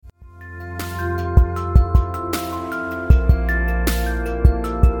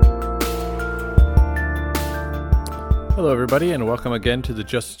Hello, everybody, and welcome again to the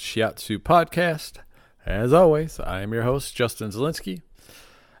Just Shiatsu podcast. As always, I am your host, Justin Zielinski,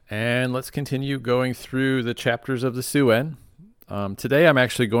 and let's continue going through the chapters of the Suen. Today, I'm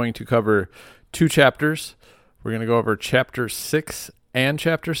actually going to cover two chapters. We're going to go over Chapter 6 and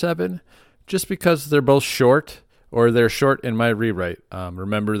Chapter 7, just because they're both short, or they're short in my rewrite.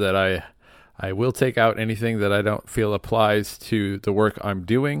 Remember that I will take out anything that I don't feel applies to the work I'm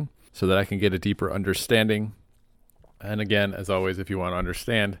doing, so that I can get a deeper understanding. And again, as always, if you want to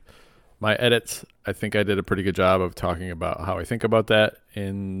understand my edits, I think I did a pretty good job of talking about how I think about that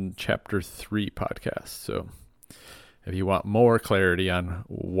in Chapter 3 podcast. So if you want more clarity on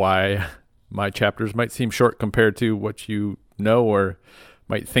why my chapters might seem short compared to what you know or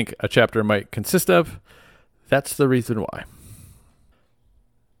might think a chapter might consist of, that's the reason why.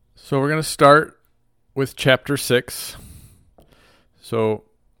 So we're going to start with Chapter 6. So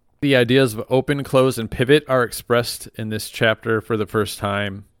the ideas of open, close, and pivot are expressed in this chapter for the first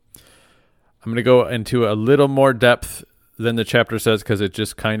time. I'm going to go into a little more depth than the chapter says because it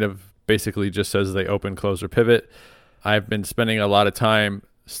just kind of basically just says they open, close, or pivot. I've been spending a lot of time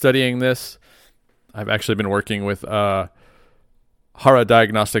studying this. I've actually been working with a Hara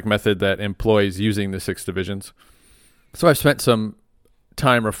diagnostic method that employs using the 6 divisions. So I've spent some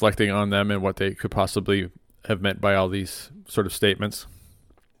time reflecting on them and what they could possibly have meant by all these sort of statements.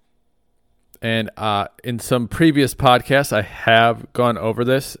 And in some previous podcasts, I have gone over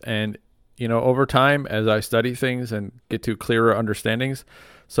this. And, over time, as I study things and get to clearer understandings,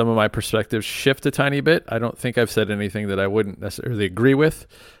 some of my perspectives shift a tiny bit. I don't think I've said anything that I wouldn't necessarily agree with,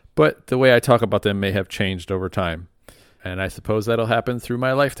 but the way I talk about them may have changed over time. And I suppose that'll happen through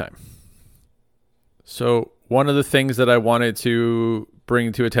my lifetime. So one of the things that I wanted to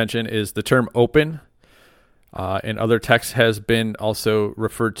bring to attention is the term open. In other texts has been also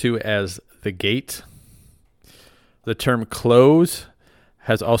referred to as the gate. The term close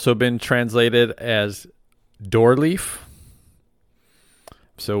has also been translated as door leaf.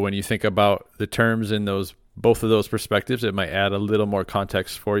 So when you think about the terms in both of those perspectives, it might add a little more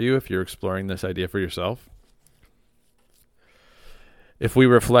context for you if you're exploring this idea for yourself. If we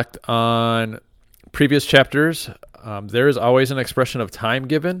reflect on previous chapters, there is always an expression of time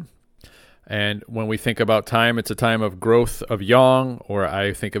given. And when we think about time, it's a time of growth of yang, or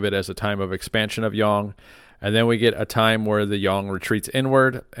I think of it as a time of expansion of yang. And then we get a time where the yang retreats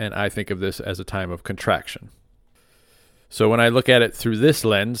inward, and I think of this as a time of contraction. So when I look at it through this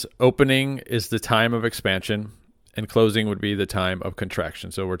lens, opening is the time of expansion, and closing would be the time of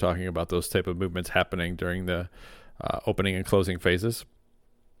contraction. So we're talking about those type of movements happening during the opening and closing phases.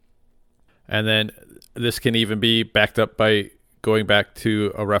 And then this can even be backed up by going back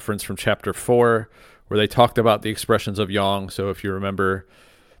to a reference from Chapter 4 where they talked about the expressions of yang. So if you remember,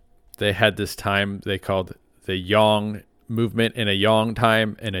 they had this time they called the yang movement in a yang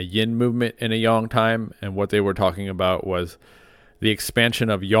time and a yin movement in a yang time. And what they were talking about was the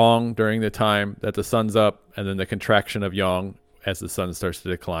expansion of yang during the time that the sun's up, and then the contraction of yang as the sun starts to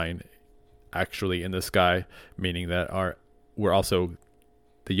decline actually in the sky, meaning that we're also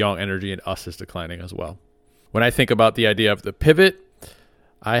the yang energy in us is declining as well. When I think about the idea of the pivot,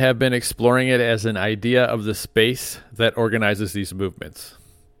 I have been exploring it as an idea of the space that organizes these movements.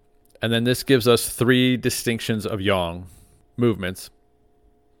 And then this gives us 3 distinctions of yang movements.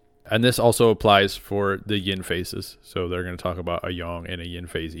 And this also applies for the yin phases. So they're going to talk about a yang and a yin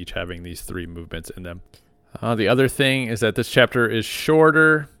phase, each having these 3 movements in them. The other thing is that this chapter is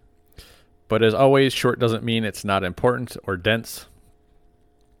shorter, but as always, short doesn't mean it's not important or dense.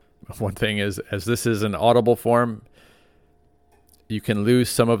 One thing is, as this is an audible form, you can lose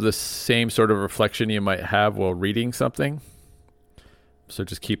some of the same sort of reflection you might have while reading something. So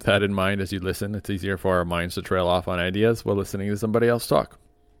just keep that in mind as you listen. It's easier for our minds to trail off on ideas while listening to somebody else talk.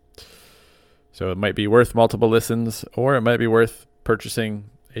 So it might be worth multiple listens, or it might be worth purchasing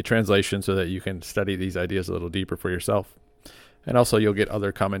a translation so that you can study these ideas a little deeper for yourself. And also you'll get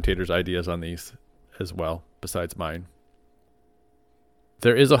other commentators' ideas on these as well, besides mine.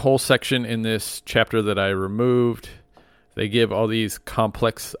 There is a whole section in this chapter that I removed. They give all these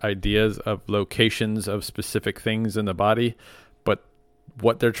complex ideas of locations of specific things in the body, but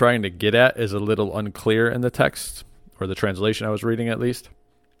what they're trying to get at is a little unclear in the text, or the translation I was reading at least.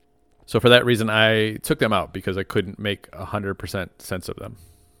 So for that reason, I took them out because I couldn't make 100% sense of them.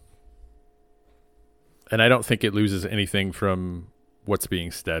 And I don't think it loses anything from what's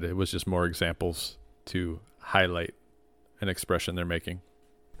being said. It was just more examples to highlight an expression they're making.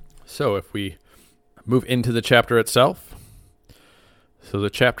 So if we move into the chapter itself. So the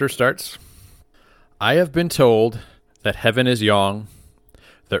chapter starts, I have been told that heaven is yang,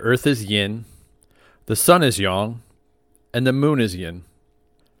 the earth is yin, the sun is yang, and the moon is yin.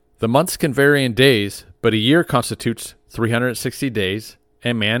 The months can vary in days, but a year constitutes 360 days,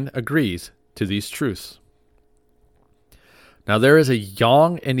 and man agrees to these truths. Now there is a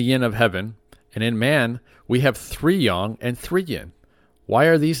yang and yin of heaven, and in man we have 3 yang and 3 yin. Why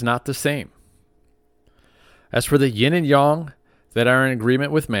are these not the same? As for the yin and yang that are in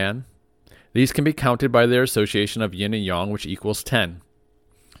agreement with man, these can be counted by their association of yin and yang, which equals 10.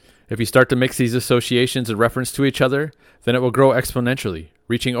 If you start to mix these associations in reference to each other, then it will grow exponentially,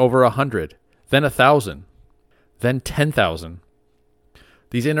 reaching over 100, then 1,000, then 10,000.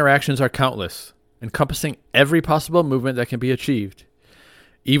 These interactions are countless, encompassing every possible movement that can be achieved.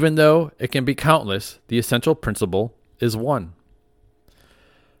 Even though it can be countless, the essential principle is one.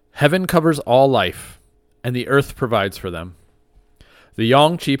 Heaven covers all life, and the earth provides for them. The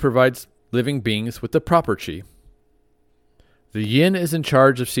yang qi provides living beings with the proper qi. The yin is in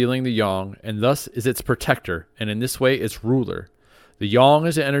charge of sealing the yang, and thus is its protector, and in this way its ruler. The yang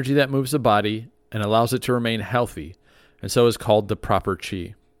is the energy that moves the body and allows it to remain healthy, and so is called the proper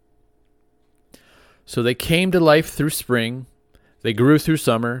qi. So they came to life through spring, they grew through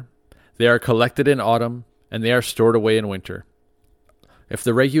summer, they are collected in autumn, and they are stored away in winter. If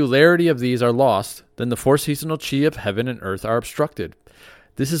the regularity of these are lost, then the 4 seasonal qi of heaven and earth are obstructed.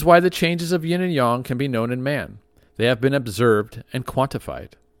 This is why the changes of yin and yang can be known in man. They have been observed and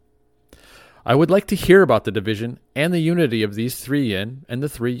quantified. I would like to hear about the division and the unity of these 3 yin and the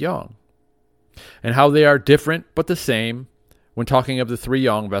 3 yang, and how they are different but the same when talking of the 3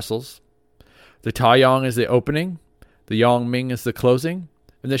 yang vessels. The Ta Yang is the opening, the Yang Ming is the closing,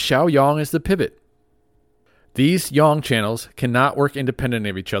 and the Xiao Yang is the pivot. These yang channels cannot work independent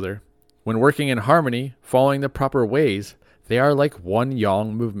of each other. When working in harmony, following the proper ways, they are like one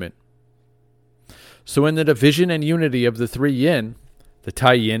yang movement. So in the division and unity of the 3 yin, the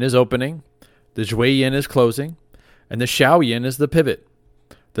Tai yin is opening, the Zhui yin is closing, and the Xiao yin is the pivot.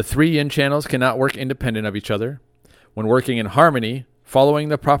 The 3 yin channels cannot work independent of each other. When working in harmony, following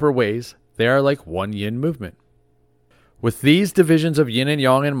the proper ways, they are like one yin movement. With these divisions of yin and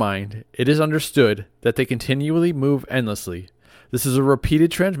yang in mind, it is understood that they continually move endlessly. This is a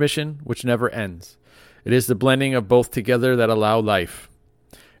repeated transmission which never ends. It is the blending of both together that allow life.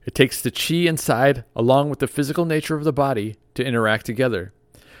 It takes the qi inside along with the physical nature of the body to interact together.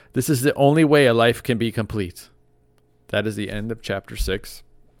 This is the only way a life can be complete. That is the end of chapter 6.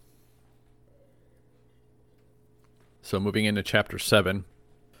 So moving into chapter 7.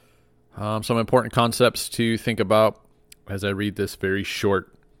 Some important concepts to think about as I read this very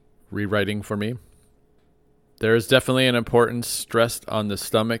short rewriting for me. There is definitely an importance stressed on the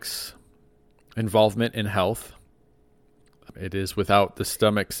stomach's involvement in health. It is without the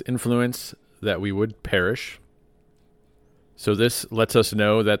stomach's influence that we would perish. So this lets us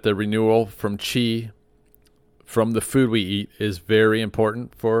know that the renewal from qi from the food we eat is very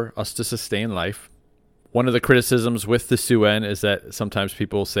important for us to sustain life. One of the criticisms with the Suen is that sometimes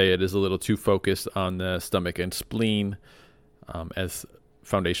people say it is a little too focused on the stomach and spleen as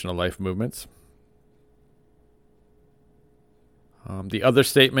foundational life movements. The other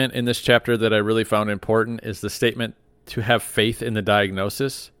statement in this chapter that I really found important is the statement to have faith in the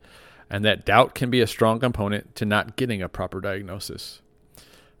diagnosis, and that doubt can be a strong component to not getting a proper diagnosis.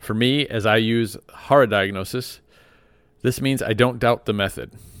 For me, as I use Hara diagnosis, this means I don't doubt the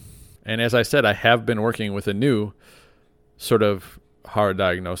method. And as I said, I have been working with a new sort of Hara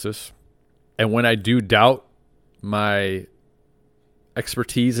diagnosis. And when I do doubt my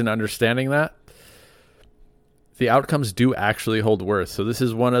expertise in understanding that, the outcomes do actually hold worth. So this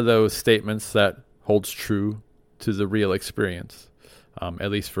is one of those statements that holds true to the real experience,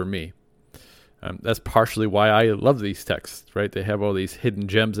 at least for me. That's partially why I love these texts, right? They have all these hidden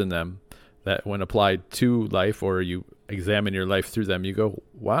gems in them that when applied to life, or you examine your life through them, you go,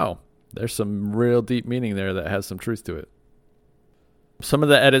 wow, there's some real deep meaning there that has some truth to it. Some of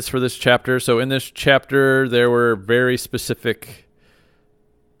the edits for this chapter. So in this chapter, there was a very specific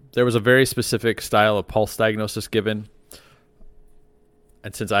style of pulse diagnosis given.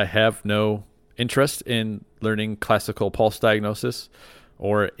 And since I have no interest in learning classical pulse diagnosis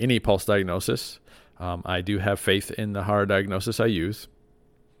or any pulse diagnosis, I do have faith in the Hara diagnosis I use.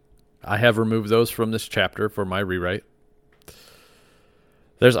 I have removed those from this chapter for my rewrite.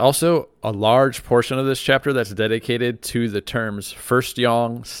 There's also a large portion of this chapter that's dedicated to the terms first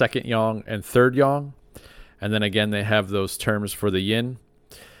yang, second yang, and third yang. And then again, they have those terms for the yin.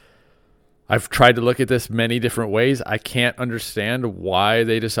 I've tried to look at this many different ways. I can't understand why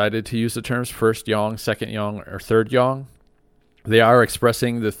they decided to use the terms first yang, second yang, or third yang. They are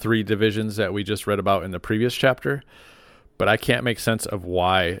expressing the 3 divisions that we just read about in the previous chapter, but I can't make sense of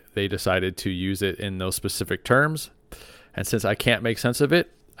why they decided to use it in those specific terms. And since I can't make sense of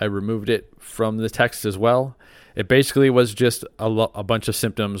it, I removed it from the text as well. It basically was just a bunch of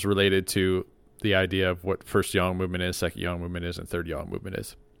symptoms related to the idea of what first yang movement is, second yang movement is, and third yang movement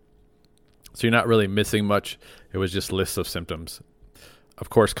is. So you're not really missing much. It was just lists of symptoms. Of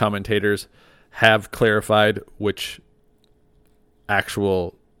course, commentators have clarified which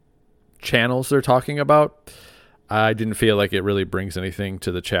actual channels they're talking about. I didn't feel like it really brings anything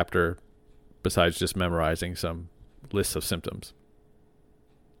to the chapter besides just memorizing some lists of symptoms.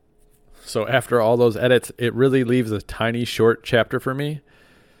 So after all those edits, it really leaves a tiny short chapter for me.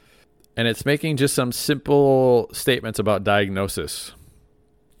 And it's making just some simple statements about diagnosis.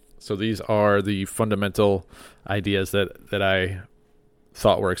 So these are the fundamental ideas that I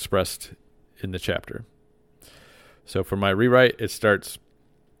thought were expressed in the chapter. So for my rewrite, it starts,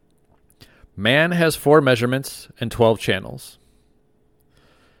 man has 4 measurements and 12 channels.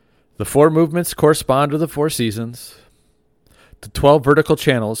 The 4 movements correspond to the 4 seasons. The 12 vertical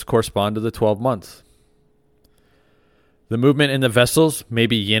channels correspond to the 12 months. The movement in the vessels may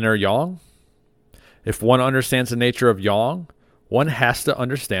be yin or yang. If one understands the nature of yang, one has to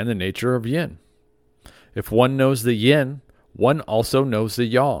understand the nature of yin. If one knows the yin, one also knows the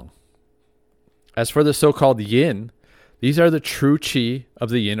yang. As for the so-called yin, these are the true qi of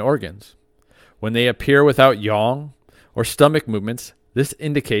the yin organs. When they appear without yang or stomach movements, this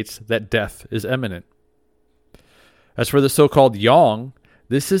indicates that death is imminent. As for the so-called yang,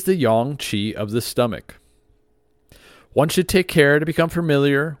 this is the yang qi of the stomach. One should take care to become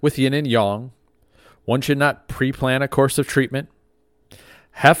familiar with yin and yang. One should not pre-plan a course of treatment.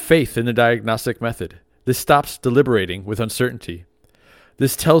 Have faith in the diagnostic method. This stops deliberating with uncertainty.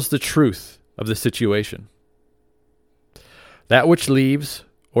 This tells the truth of the situation. That which leaves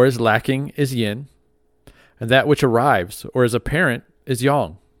or is lacking is yin, and that which arrives or is apparent is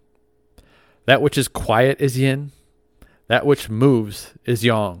yang. That which is quiet is yin, that which moves is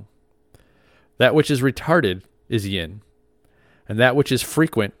yang. That which is retarded is yin, and that which is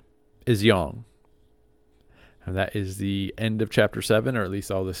frequent is yang. And that is the end of chapter 7, or at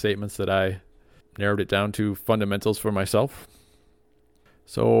least all the statements that I narrowed it down to fundamentals for myself.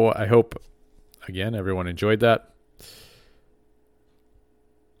 So I hope, again, everyone enjoyed that.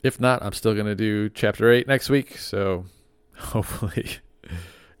 If not, I'm still going to do chapter 8 next week. So hopefully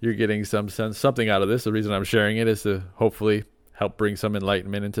you're getting something out of this. The reason I'm sharing it is to hopefully help bring some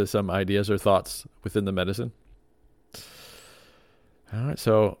enlightenment into some ideas or thoughts within the medicine. All right,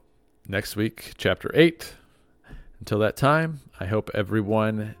 so next week, chapter 8. Until that time, I hope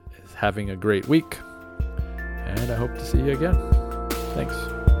everyone is having a great week, and I hope to see you again.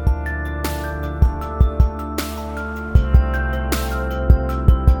 Thanks.